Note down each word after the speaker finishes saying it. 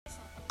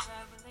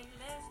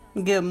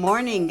Good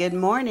morning, good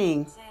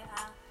morning.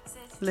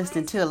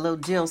 Listening to a little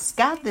Jill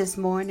Scott this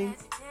morning.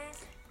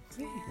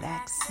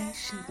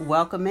 Relaxation.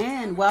 Welcome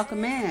in,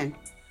 welcome in.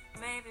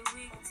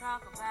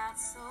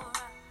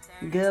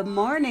 Good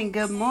morning,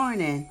 good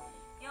morning.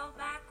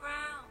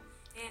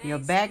 Your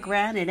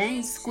background, it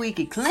ain't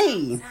squeaky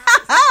clean.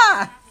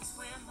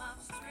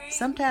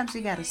 Sometimes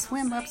you gotta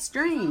swim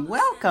upstream.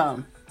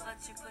 Welcome.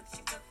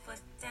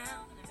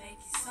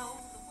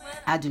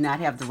 I do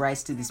not have the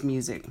rights to this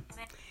music.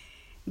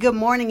 Good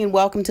morning and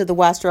welcome to the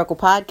Why Struggle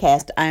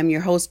Podcast. I am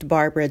your host,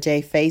 Barbara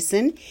J.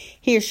 Faison,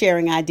 here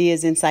sharing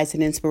ideas, insights,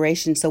 and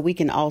inspiration so we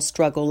can all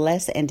struggle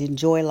less and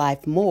enjoy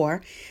life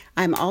more.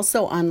 I'm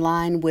also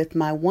online with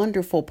my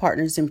wonderful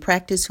partners in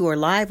practice who are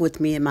live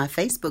with me in my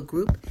Facebook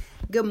group.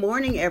 Good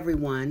morning,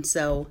 everyone.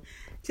 So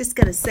just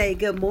going to say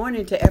good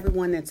morning to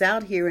everyone that's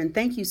out here, and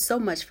thank you so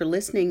much for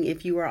listening.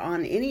 If you are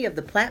on any of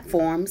the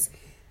platforms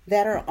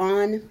that are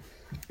on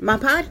my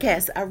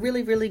podcast, I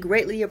really, really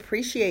greatly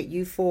appreciate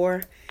you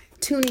for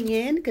tuning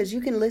in, because you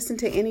can listen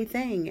to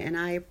anything, and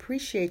I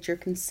appreciate your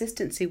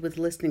consistency with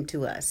listening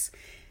to us.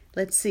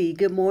 Let's see.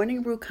 Good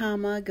morning,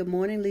 Rukama. Good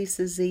morning,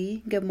 Lisa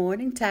Z. Good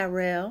morning,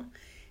 Tyrell.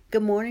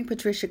 Good morning,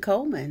 Patricia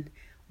Coleman.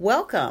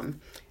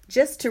 Welcome.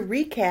 Just to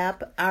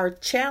recap, our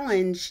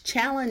challenge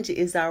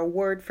is our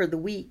word for the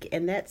week,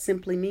 and that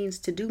simply means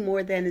to do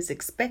more than is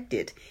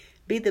expected.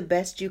 Be the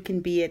best you can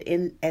be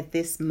at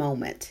this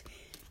moment.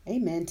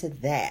 Amen to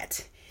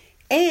that.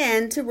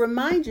 And to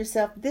remind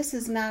yourself, this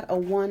is not a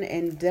one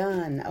and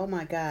done. Oh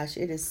my gosh,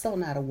 it is so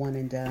not a one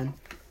and done.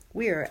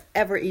 We are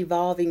ever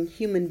evolving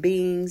human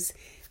beings,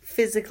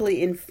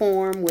 physically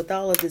informed with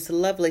all of this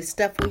lovely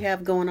stuff we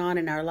have going on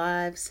in our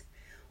lives.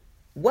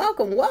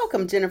 Welcome,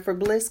 welcome, Jennifer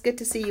Bliss. Good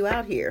to see you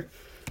out here.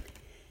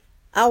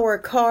 Our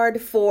card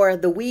for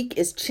the week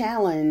is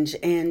challenge.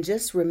 And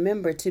just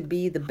remember to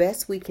be the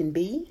best we can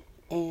be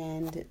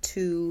and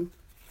to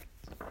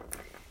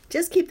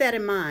just keep that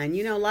in mind.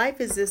 You know,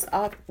 life is this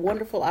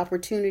wonderful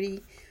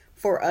opportunity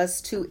for us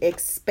to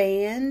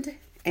expand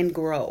and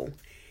grow.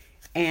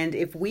 And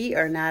if we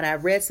are not, I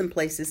read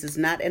someplace, this is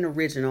not an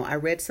original. I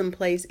read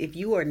someplace, if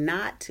you are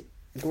not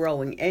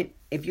growing, and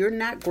if you're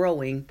not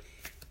growing,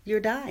 you're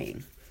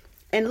dying.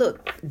 And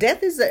look,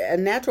 death is a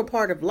natural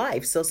part of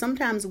life. So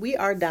sometimes we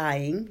are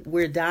dying.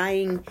 We're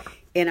dying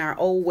in our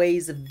old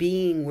ways of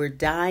being. We're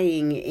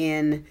dying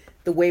in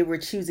the way we're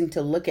choosing to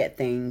look at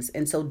things.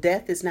 And so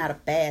death is not a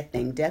bad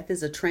thing. Death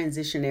is a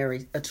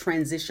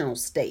transitional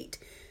state.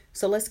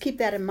 So let's keep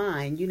that in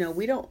mind. You know,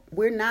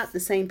 we're not the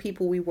same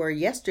people we were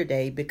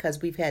yesterday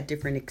because we've had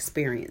different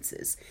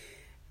experiences.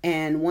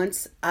 And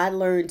once I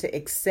learned to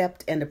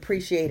accept and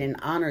appreciate and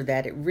honor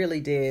that, it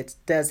really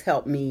does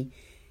help me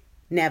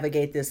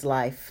navigate this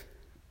life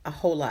a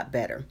whole lot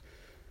better.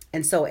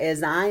 And so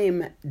as I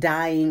am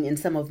dying in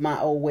some of my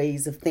old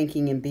ways of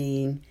thinking and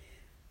being,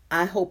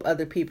 I hope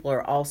other people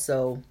are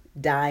also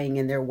dying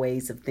in their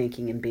ways of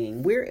thinking and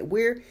being.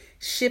 We're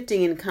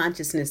shifting in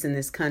consciousness in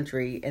this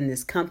country, in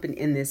this company,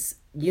 in this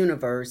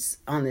universe,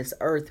 on this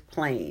earth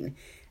plane.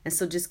 And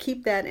so just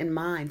keep that in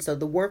mind. So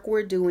the work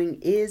we're doing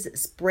is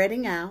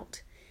spreading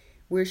out.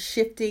 We're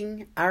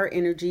shifting our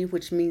energy,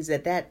 which means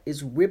that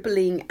is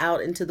rippling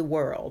out into the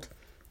world.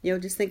 You know,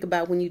 just think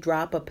about when you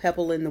drop a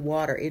pebble in the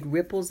water, it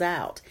ripples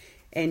out.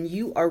 And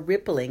you are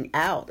rippling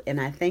out.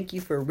 And I thank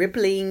you for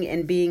rippling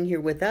and being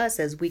here with us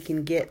as we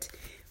can get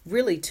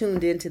really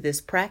tuned into this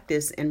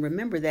practice. And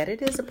remember that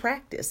it is a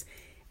practice.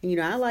 And, you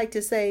know, I like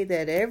to say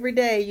that every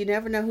day you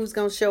never know who's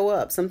going to show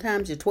up.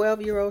 Sometimes your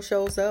 12-year-old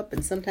shows up,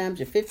 and sometimes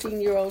your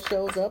 15-year-old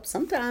shows up.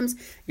 Sometimes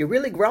your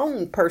really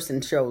grown person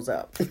shows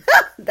up.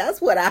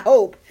 That's what I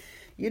hope.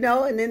 You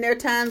know, and then there are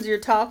times you're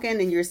talking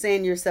and you're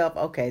saying to yourself,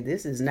 okay,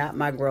 this is not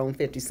my grown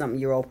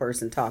 50-something-year-old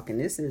person talking.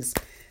 This is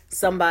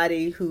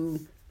somebody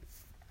who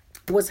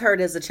was hurt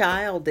as a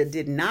child that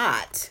did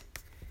not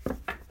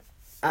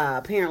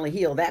apparently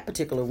heal that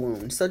particular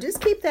wound. So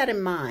just keep that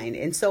in mind.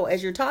 And so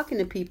as you're talking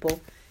to people,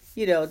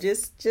 you know,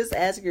 just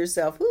ask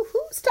yourself,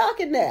 who's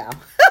talking now?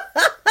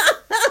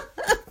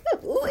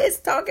 Who is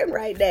talking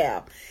right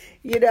now?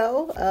 You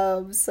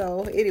know,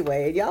 so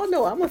anyway, y'all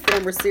know I'm a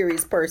former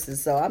serious person,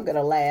 so I'm going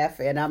to laugh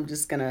and I'm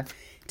just going to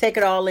take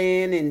it all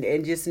in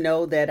and just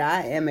know that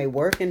I am a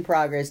work in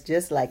progress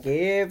just like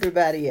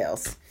everybody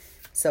else.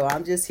 So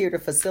I'm just here to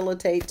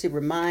facilitate, to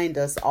remind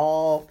us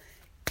all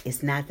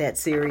it's not that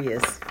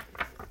serious.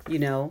 You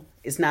know,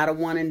 it's not a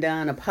one and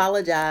done.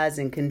 Apologize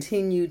and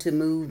continue to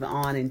move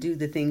on and do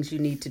the things you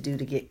need to do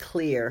to get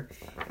clear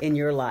in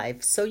your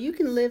life so you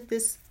can live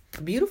this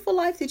beautiful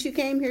life that you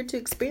came here to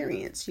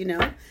experience. You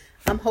know,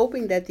 I'm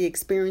hoping that the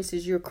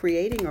experiences you're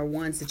creating are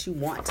ones that you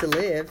want to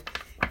live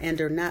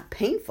and are not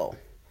painful.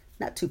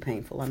 Not too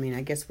painful. I mean,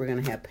 I guess we're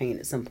going to have pain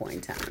at some point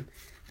in time.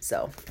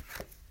 So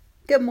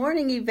good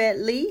morning, Yvette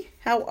Lee.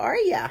 How are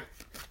ya?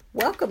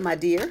 Welcome, my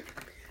dear.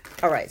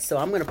 All right, so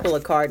I'm going to pull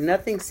a card.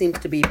 Nothing seems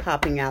to be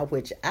popping out,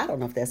 which I don't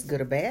know if that's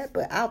good or bad,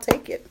 but I'll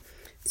take it.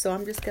 So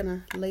I'm just going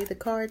to lay the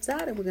cards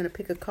out, and we're going to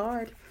pick a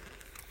card.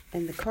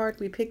 And the card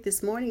we picked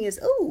this morning is,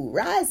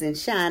 Rise and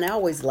Shine. I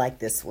always like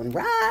this one.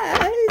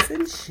 Rise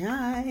and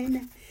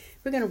shine.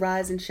 We're going to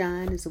rise and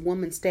shine as a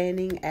woman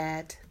standing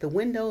at the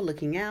window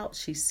looking out.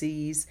 She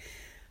sees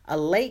a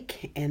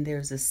lake and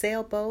there's a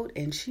sailboat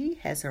and she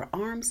has her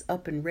arms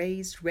up and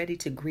raised, ready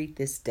to greet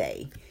this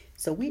day.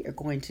 So we are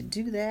going to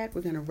do that.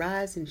 We're going to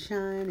rise and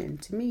shine.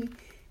 And to me,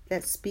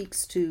 that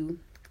speaks to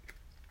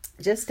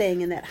just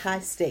staying in that high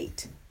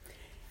state.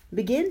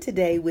 Begin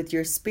today with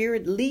your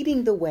spirit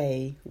leading the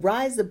way.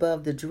 Rise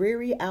above the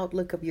dreary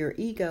outlook of your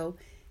ego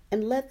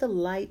and let the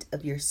light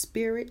of your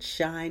spirit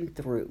shine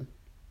through.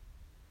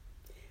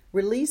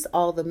 Release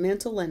all the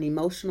mental and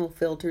emotional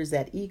filters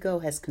that ego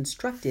has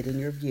constructed in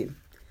your view.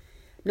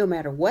 No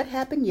matter what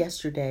happened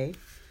yesterday,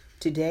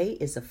 today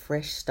is a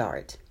fresh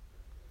start.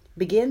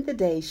 Begin the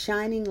day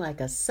shining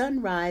like a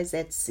sunrise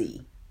at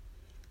sea.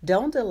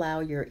 Don't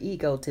allow your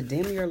ego to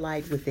dim your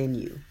light within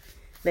you.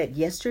 Let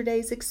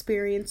yesterday's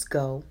experience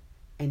go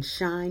and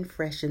shine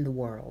fresh in the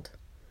world.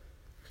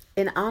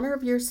 In honor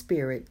of your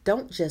spirit,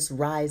 don't just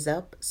rise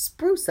up,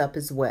 spruce up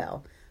as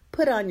well.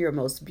 Put on your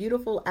most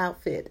beautiful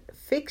outfit,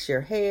 fix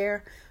your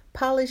hair,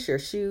 polish your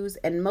shoes,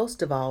 and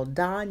most of all,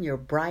 don your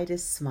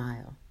brightest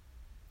smile.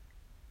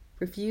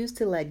 Refuse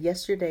to let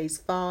yesterday's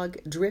fog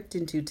drift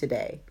into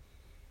today.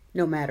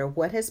 No matter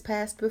what has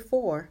passed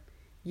before,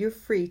 you're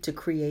free to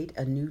create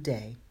a new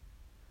day.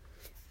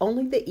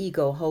 Only the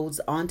ego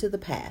holds on to the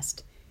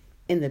past.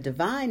 In the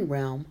divine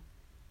realm,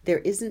 there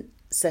isn't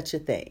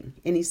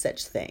any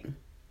such thing.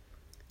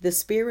 The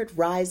spirit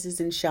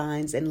rises and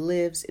shines and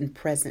lives in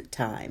present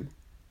time.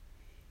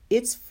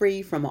 It's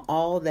free from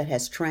all that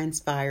has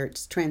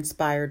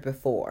transpired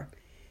before.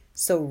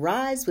 So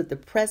rise with the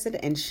present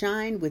and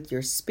shine with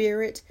your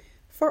spirit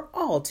for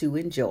all to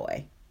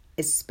enjoy,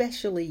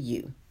 especially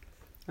you.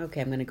 Okay,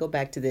 I'm going to go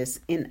back to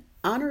this. In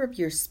honor of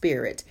your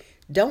spirit,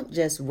 don't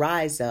just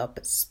rise up,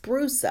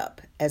 spruce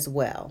up as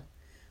well.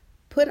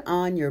 Put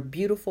on your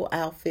beautiful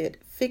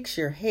outfit, fix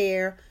your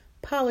hair,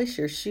 polish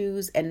your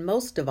shoes, and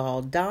most of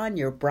all, don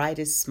your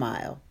brightest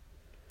smile.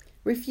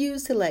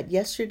 Refuse to let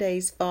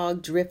yesterday's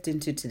fog drift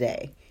into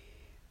today.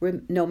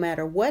 No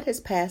matter what has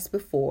passed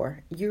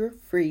before, you're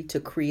free to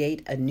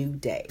create a new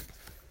day.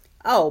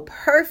 Oh,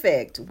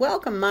 perfect.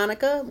 Welcome,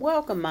 Monica.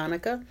 Welcome,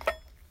 Monica.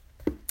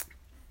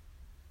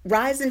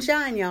 Rise and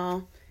shine,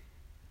 y'all.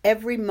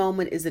 Every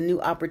moment is a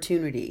new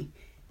opportunity.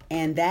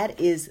 And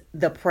that is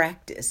the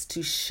practice,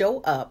 to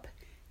show up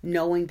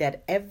knowing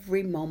that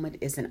every moment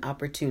is an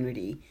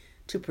opportunity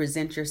to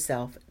present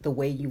yourself the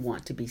way you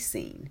want to be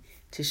seen.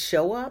 To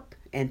show up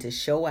and to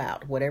show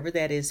out, whatever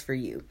that is for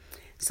you.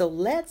 So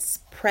let's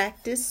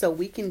practice so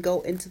we can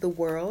go into the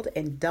world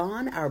and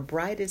don our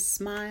brightest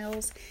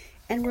smiles.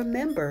 And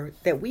remember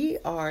that we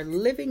are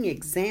living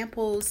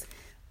examples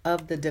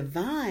of the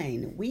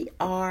divine. We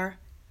are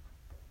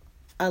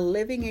a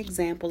living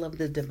example of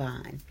the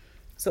divine.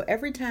 So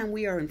every time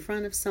we are in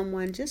front of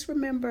someone, just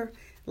remember,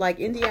 like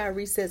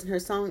India.Arie says in her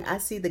song, I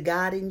see the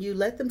God in you.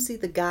 Let them see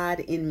the God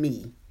in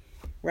me,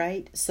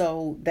 right?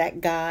 So that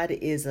God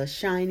is a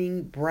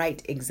shining,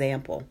 bright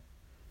example.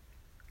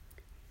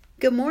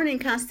 Good morning,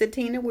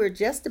 Constantina. We're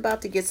just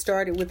about to get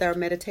started with our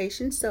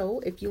meditation. So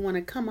if you want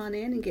to come on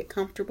in and get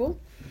comfortable,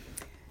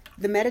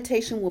 the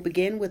meditation will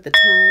begin with the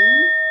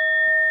tone.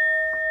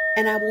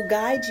 And I will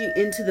guide you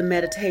into the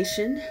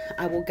meditation.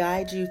 I will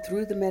guide you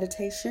through the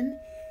meditation.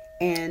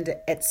 And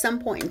at some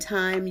point in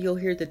time, you'll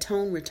hear the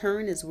tone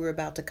return as we're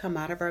about to come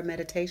out of our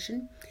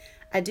meditation.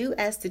 I do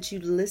ask that you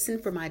listen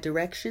for my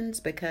directions,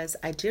 because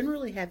I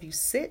generally have you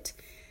sit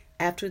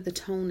after the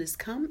tone has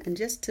come and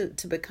just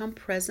to become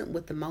present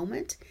with the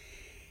moment.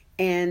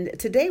 And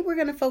today we're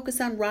going to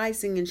focus on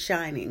rising and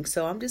shining.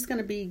 So I'm just going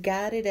to be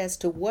guided as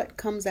to what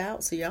comes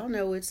out. So y'all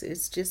know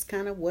it's just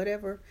kind of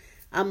whatever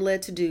I'm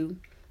led to do.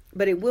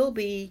 But it will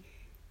be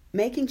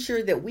making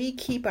sure that we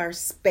keep our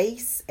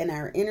space and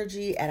our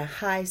energy at a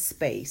high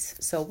space.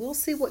 So we'll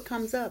see what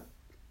comes up.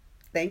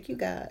 Thank you,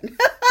 God.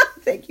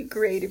 Thank you,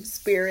 Creative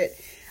Spirit.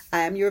 I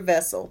am your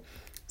vessel.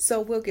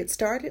 So we'll get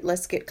started.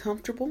 Let's get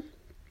comfortable.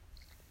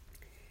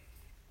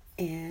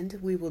 And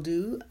we will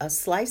do a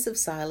slice of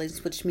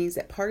silence, which means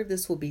that part of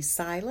this will be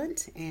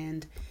silent.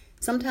 And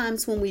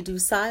sometimes when we do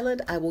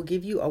silent, I will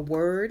give you a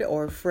word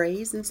or a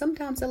phrase. And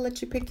sometimes I'll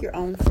let you pick your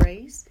own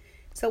phrase.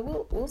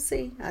 So we'll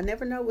see. I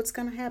never know what's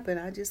going to happen.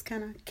 I just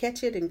kind of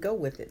catch it and go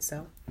with it.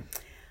 So,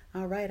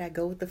 all right, I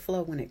go with the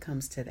flow when it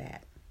comes to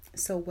that.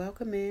 So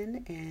welcome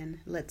in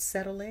and let's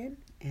settle in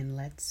and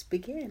let's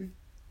begin.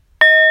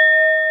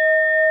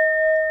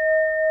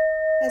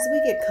 As we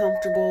get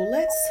comfortable,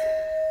 let's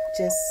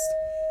just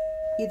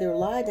either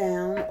lie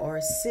down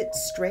or sit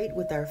straight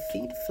with our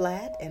feet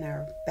flat and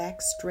our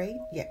back straight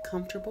yet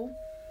comfortable.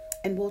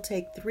 And we'll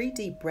take 3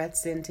 deep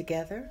breaths in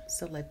together.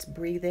 So let's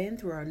breathe in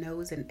through our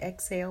nose and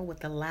exhale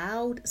with a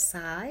loud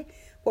sigh.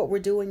 What we're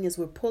doing is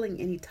we're pulling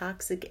any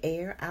toxic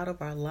air out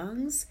of our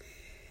lungs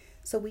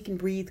so we can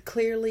breathe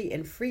clearly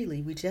and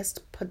freely. We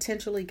just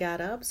potentially got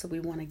up, so we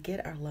want to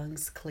get our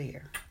lungs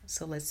clear.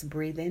 So let's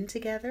breathe in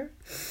together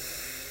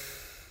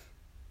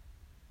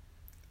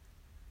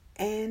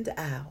and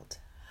out.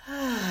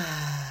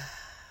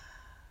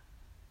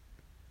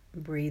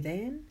 Breathe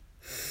in.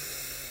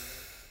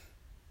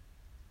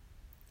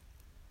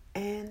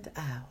 and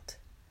out.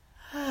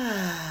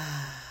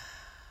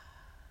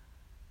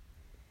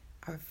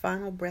 Our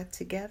final breath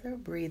together.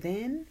 Breathe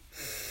in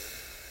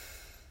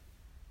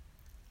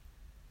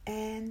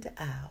and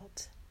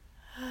out.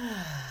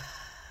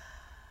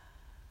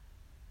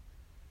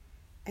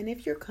 And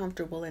if you're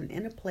comfortable and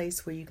in a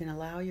place where you can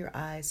allow your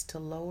eyes to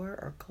lower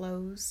or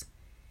close,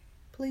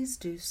 please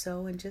do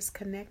so and just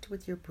connect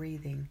with your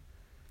breathing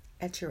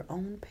at your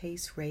own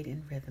pace, rate,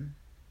 and rhythm.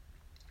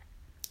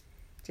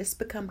 Just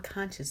become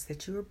conscious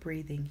that you are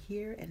breathing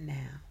here and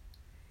now,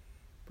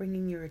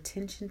 bringing your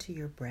attention to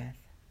your breath.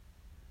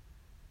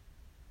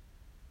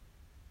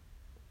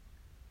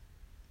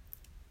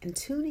 And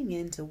tuning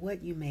into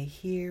what you may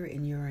hear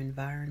in your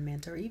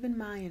environment or even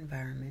my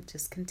environment,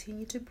 just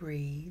continue to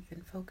breathe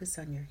and focus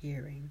on your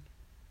hearing.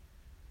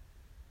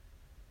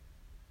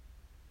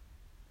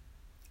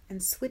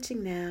 And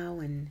switching now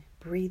and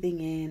breathing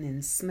in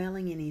and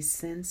smelling any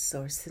scents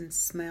or sense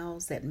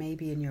smells that may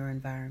be in your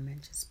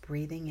environment, just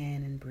breathing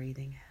in and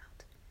breathing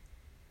out.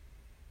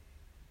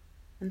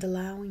 And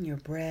allowing your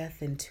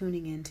breath and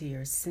tuning into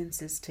your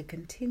senses to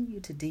continue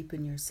to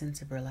deepen your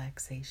sense of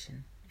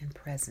relaxation and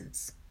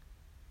presence.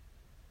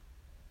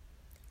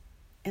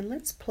 And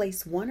let's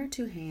place one or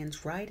two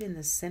hands right in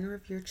the center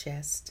of your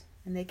chest,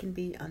 and they can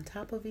be on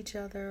top of each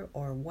other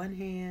or one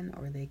hand,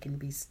 or they can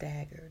be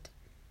staggered.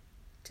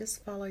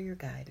 Just follow your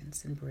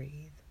guidance and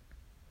breathe.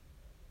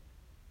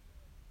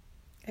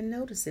 And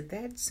notice if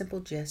that simple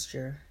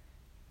gesture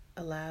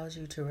allows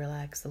you to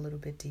relax a little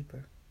bit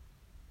deeper.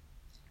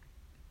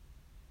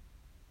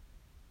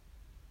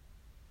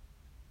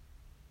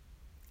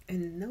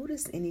 And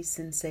notice any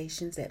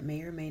sensations that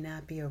may or may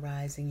not be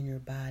arising in your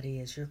body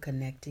as you're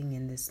connecting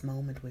in this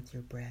moment with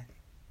your breath.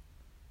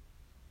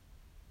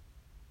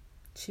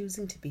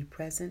 Choosing to be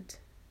present,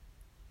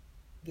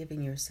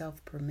 giving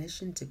yourself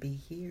permission to be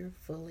here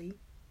fully,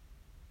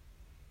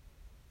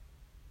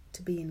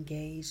 to be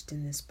engaged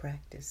in this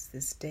practice,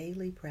 this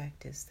daily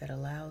practice that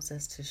allows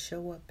us to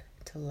show up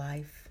to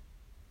life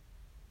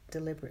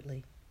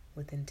deliberately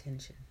with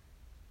intention.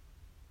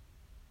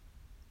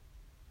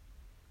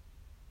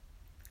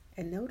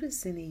 And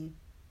notice any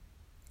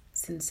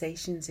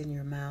sensations in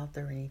your mouth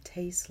or any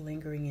taste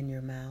lingering in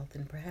your mouth,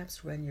 and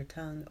perhaps run your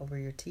tongue over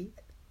your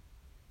teeth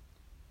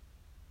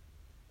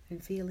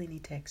and feel any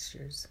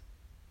textures.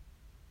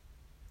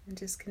 And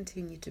just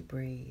continue to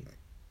breathe.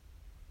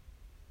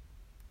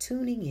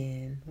 Tuning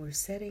in, we're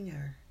setting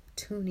our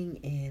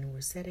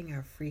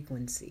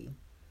frequency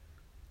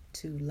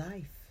to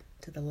life,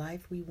 to the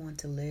life we want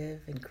to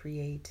live and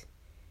create,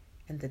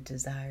 and the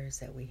desires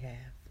that we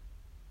have.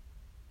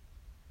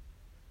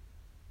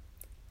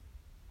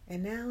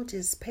 And now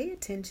just pay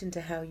attention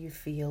to how you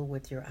feel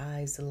with your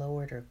eyes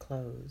lowered or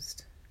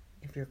closed.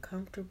 If you're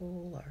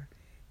comfortable, or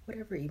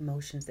whatever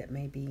emotions that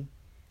may be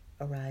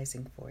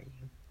arising for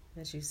you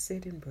as you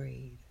sit and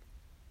breathe.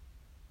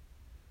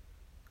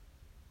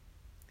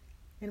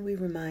 And we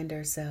remind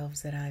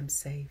ourselves that I'm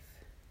safe.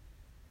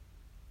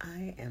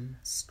 I am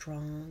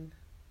strong.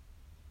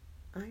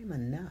 I am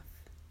enough.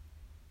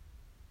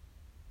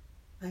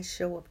 I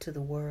show up to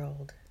the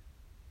world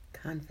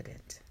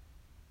confident,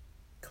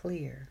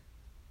 clear,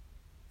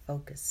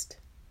 focused.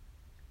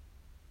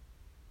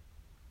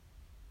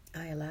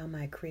 I allow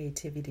my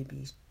creativity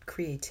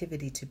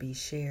to be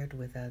shared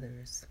with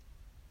others.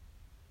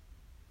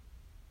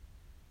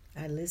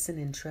 I listen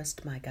and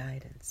trust my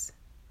guidance.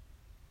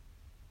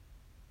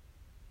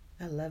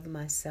 I love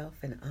myself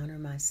and honor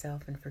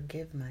myself and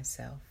forgive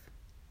myself.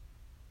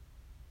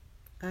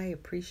 I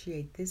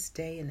appreciate this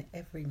day and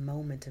every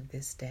moment of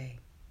this day.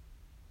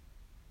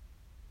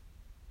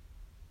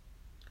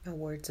 My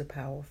words are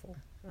powerful.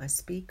 I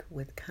speak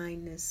with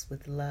kindness,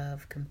 with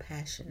love,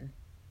 compassion.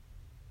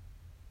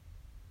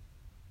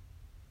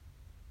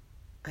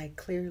 I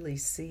clearly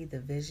see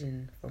the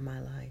vision for my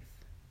life.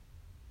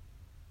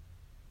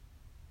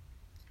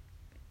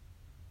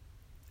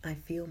 I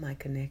feel my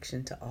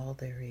connection to all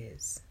there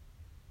is.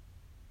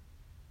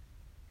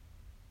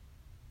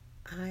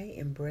 I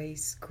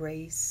embrace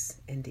grace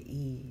and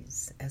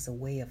ease as a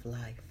way of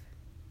life.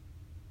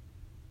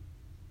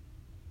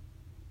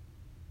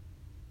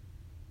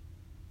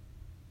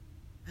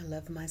 I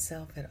love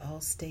myself at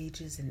all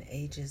stages and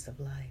ages of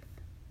life.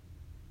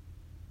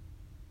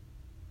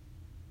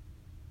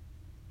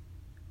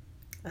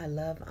 I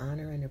love,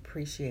 honor, and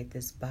appreciate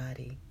this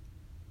body.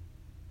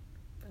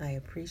 I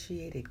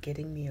appreciate it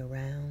getting me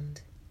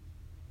around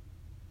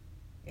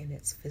in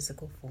its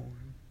physical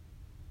form.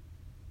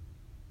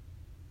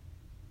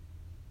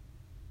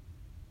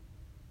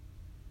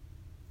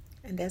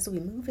 And as we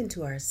move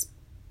into our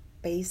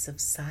space of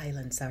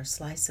silence, our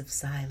slice of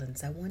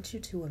silence, I want you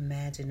to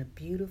imagine a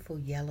beautiful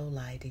yellow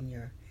light in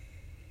your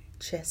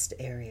chest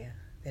area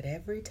that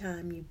every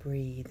time you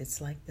breathe,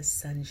 it's like the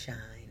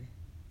sunshine.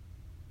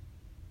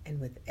 And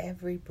with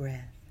every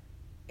breath,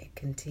 it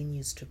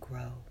continues to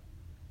grow.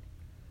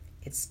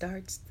 It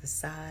starts the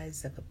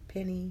size of a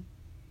penny,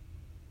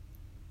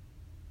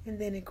 and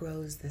then it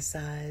grows the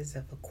size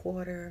of a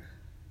quarter,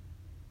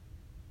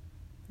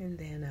 and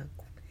then a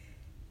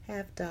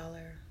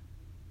 $50,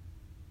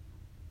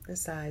 the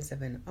size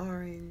of an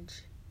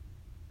orange,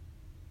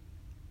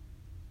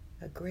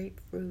 a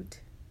grapefruit.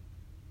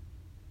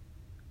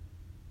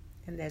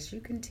 And as you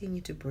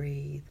continue to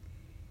breathe,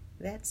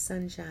 that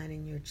sunshine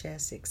in your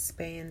chest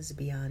expands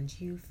beyond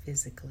you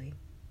physically.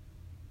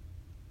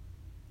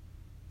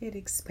 It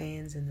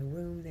expands in the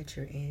room that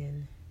you're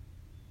in.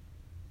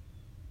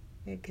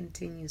 It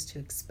continues to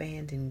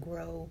expand and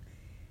grow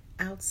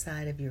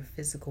outside of your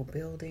physical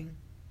building.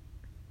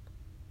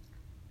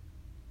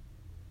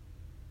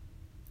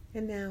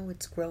 And now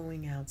it's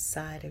growing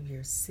outside of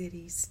your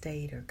city,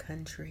 state, or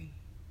country.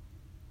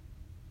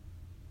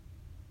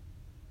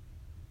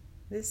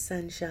 This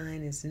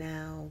sunshine is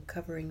now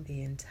covering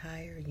the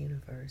entire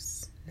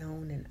universe,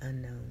 known and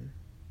unknown.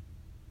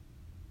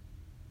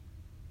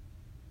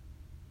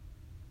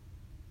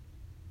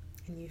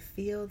 And you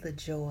feel the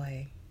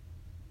joy,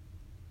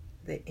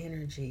 the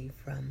energy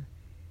from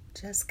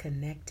just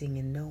connecting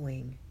and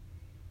knowing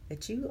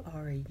that you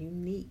are a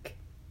unique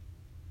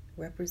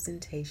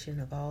representation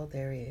of all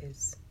there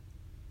is.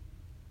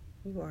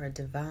 You are a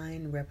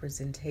divine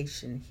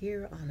representation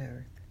here on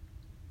earth.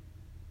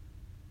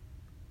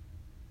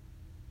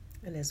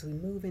 And as we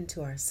move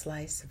into our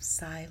slice of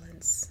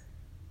silence,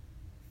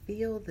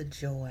 feel the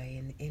joy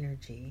and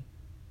energy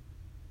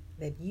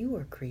that you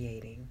are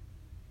creating,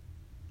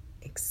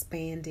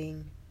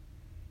 expanding,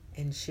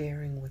 and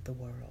sharing with the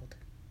world.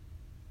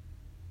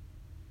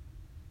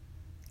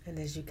 And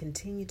as you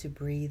continue to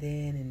breathe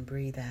in and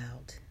breathe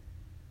out,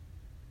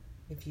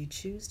 if you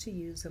choose to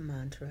use a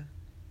mantra,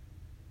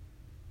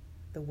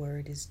 the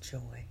word is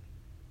joy.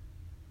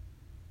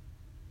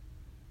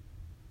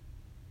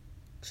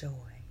 Joy.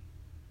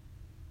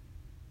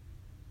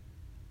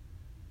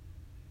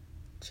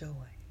 Joy.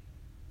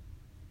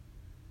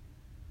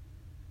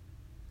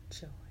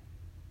 Joy.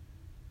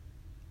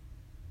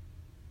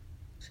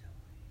 Joy.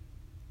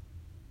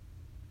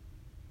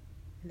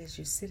 And as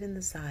you sit in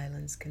the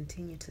silence,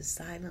 continue to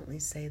silently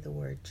say the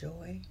word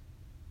joy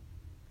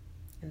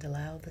and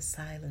allow the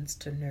silence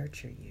to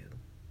nurture you,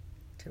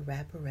 to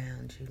wrap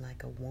around you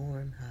like a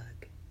warm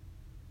hug.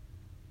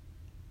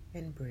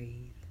 And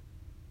breathe.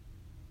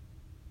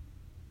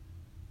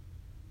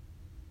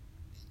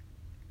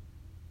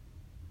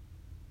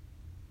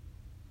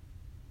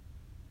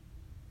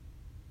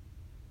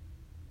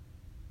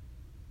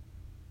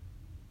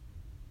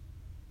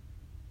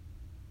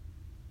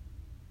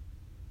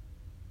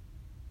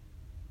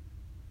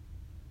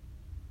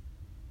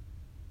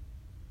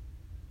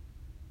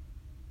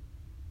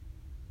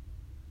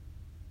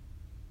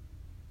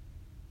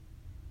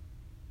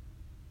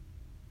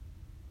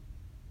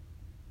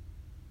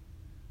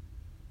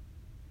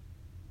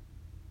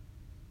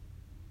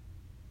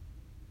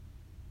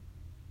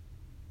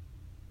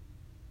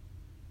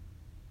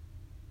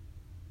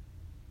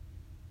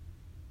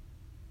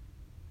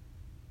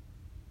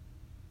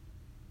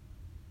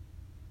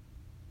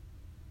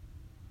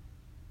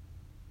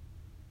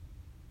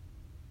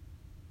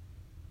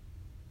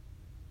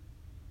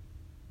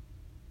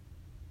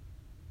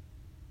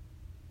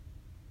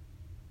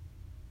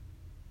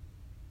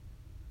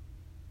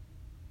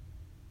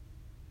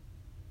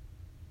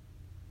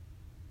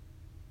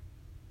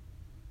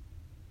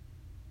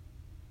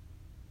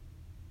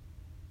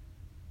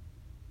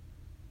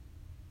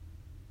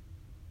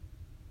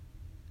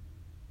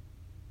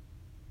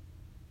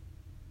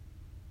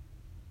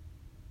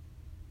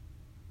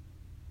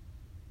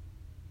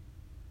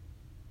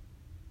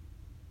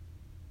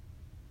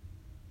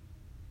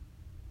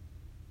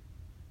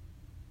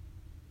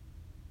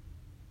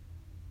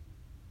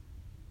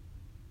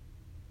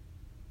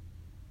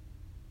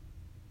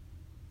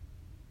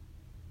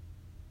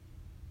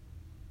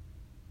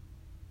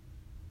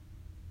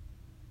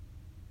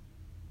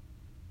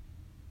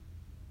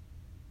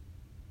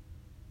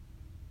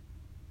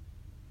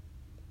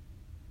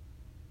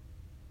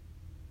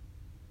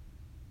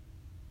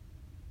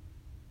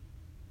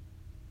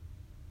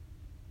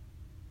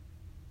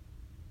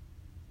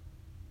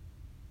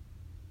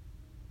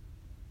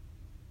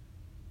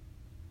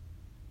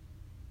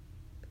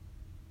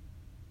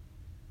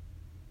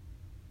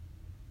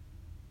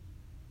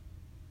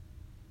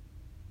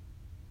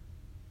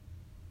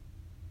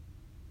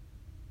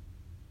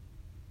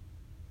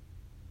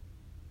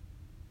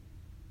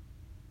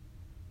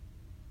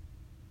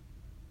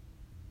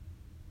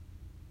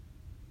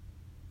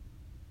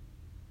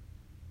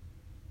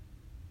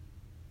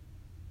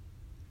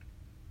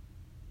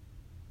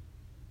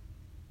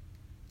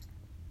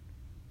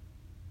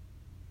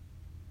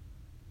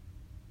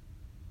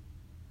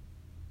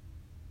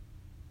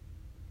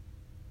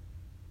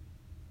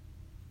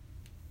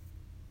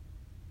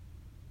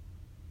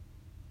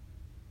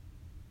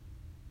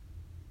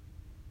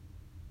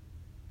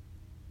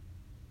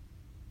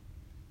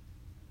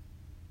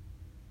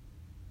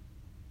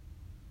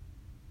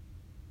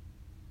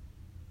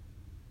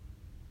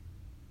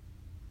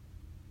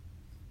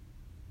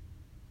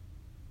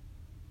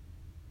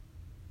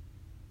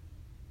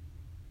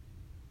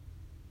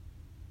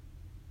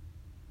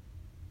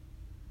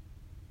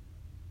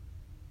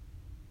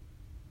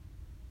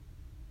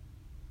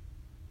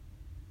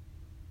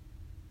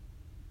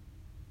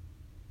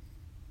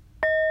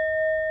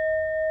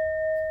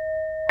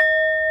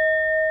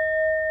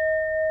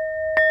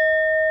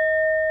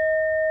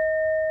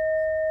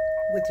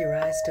 With your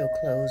eyes still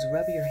closed,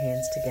 rub your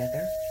hands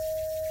together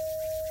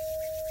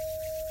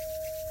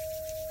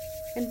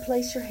and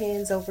place your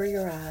hands over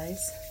your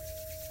eyes.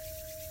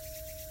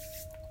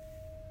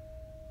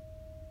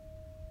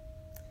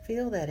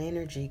 Feel that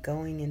energy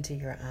going into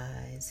your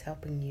eyes,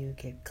 helping you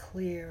get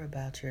clear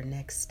about your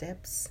next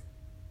steps.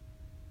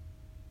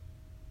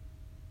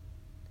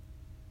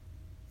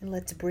 And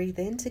let's breathe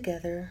in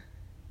together,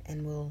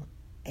 and we'll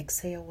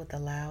exhale with a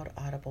loud,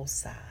 audible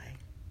sigh.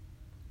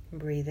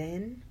 Breathe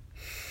in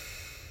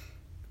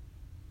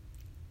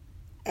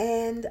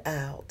and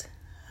out.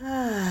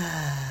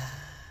 And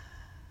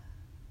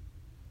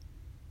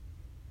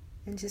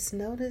just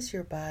notice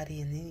your body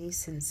and any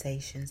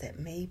sensations that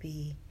may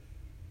be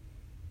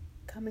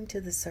coming to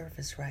the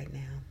surface right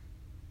now.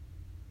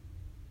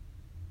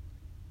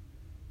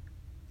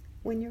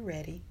 When you're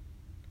ready,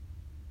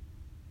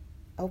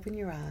 open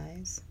your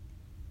eyes,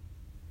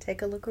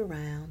 take a look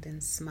around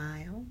and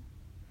smile.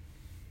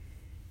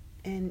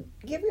 And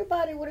give your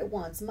body what it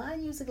wants.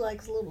 Mine usually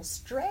likes a little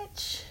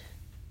stretch.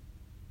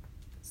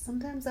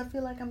 Sometimes I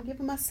feel like I'm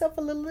giving myself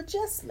a little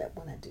adjustment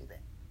when I do that.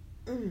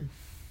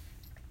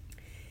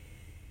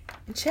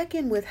 And check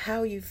in with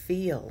how you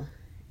feel.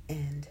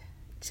 And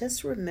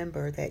just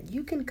remember that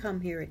you can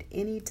come here at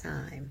any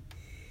time.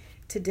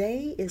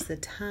 Today is the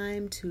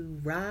time to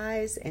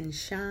rise and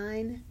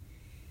shine.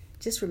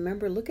 Just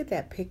remember, look at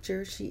that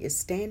picture. She is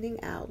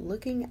standing out,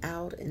 looking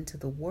out into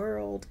the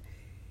world.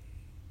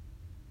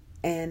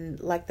 And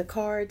like the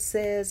card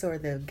says, or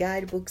the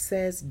guidebook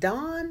says,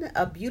 don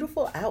a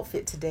beautiful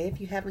outfit today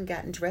if you haven't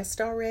gotten dressed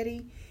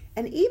already.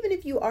 And even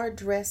if you are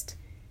dressed,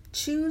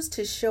 choose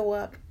to show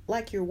up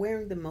like you're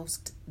wearing the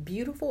most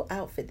beautiful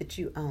outfit that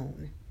you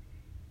own.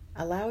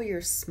 Allow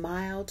your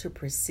smile to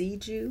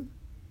precede you.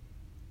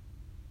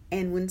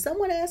 And when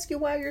someone asks you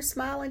why you're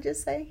smiling,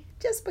 just say,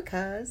 just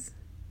because.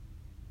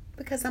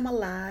 Because I'm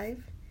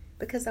alive.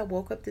 Because I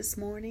woke up this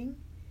morning.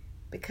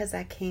 Because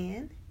I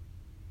can.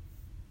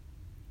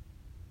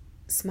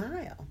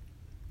 Smile.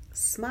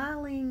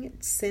 Smiling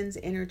sends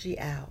energy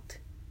out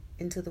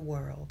into the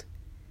world.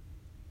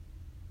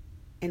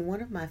 And one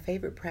of my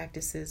favorite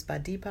practices by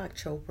Deepak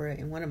Chopra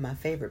in one of my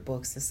favorite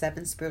books, The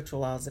 7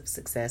 Spiritual Laws of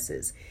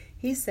Successes,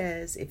 he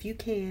says, if you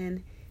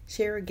can,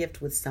 share a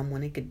gift with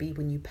someone. It could be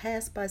when you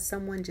pass by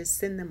someone, just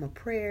send them a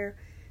prayer,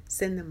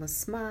 send them a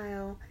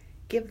smile,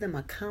 give them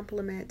a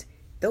compliment.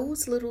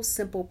 Those little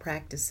simple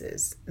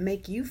practices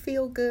make you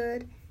feel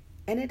good,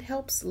 and it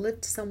helps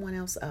lift someone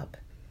else up.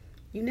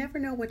 You never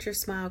know what your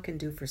smile can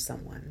do for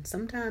someone.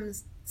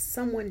 Sometimes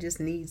someone just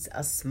needs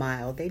a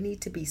smile. They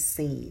need to be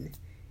seen.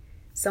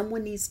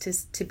 Someone needs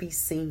to be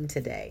seen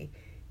today.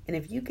 And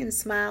if you can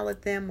smile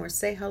at them or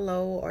say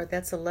hello, or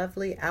that's a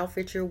lovely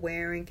outfit you're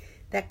wearing,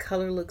 that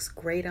color looks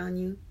great on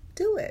you,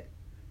 do it.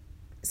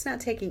 It's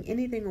not taking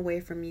anything away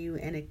from you,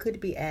 and it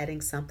could be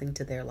adding something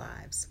to their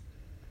lives.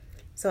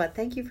 So I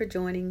thank you for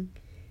joining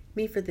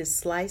me for this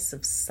slice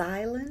of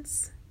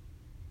silence.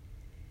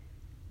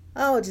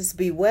 Oh, just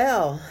be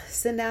well.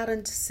 Send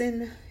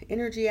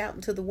energy out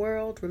into the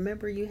world.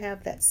 Remember, you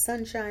have that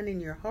sunshine in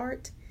your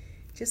heart.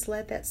 Just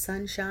let that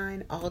sun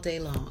shine all day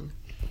long.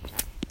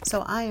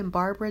 So I am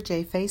Barbara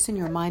J. Faison,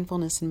 your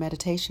Mindfulness and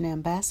Meditation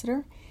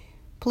Ambassador.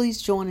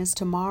 Please join us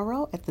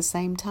tomorrow at the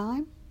same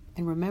time.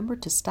 And remember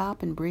to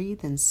stop and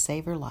breathe and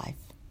savor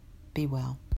life. Be well.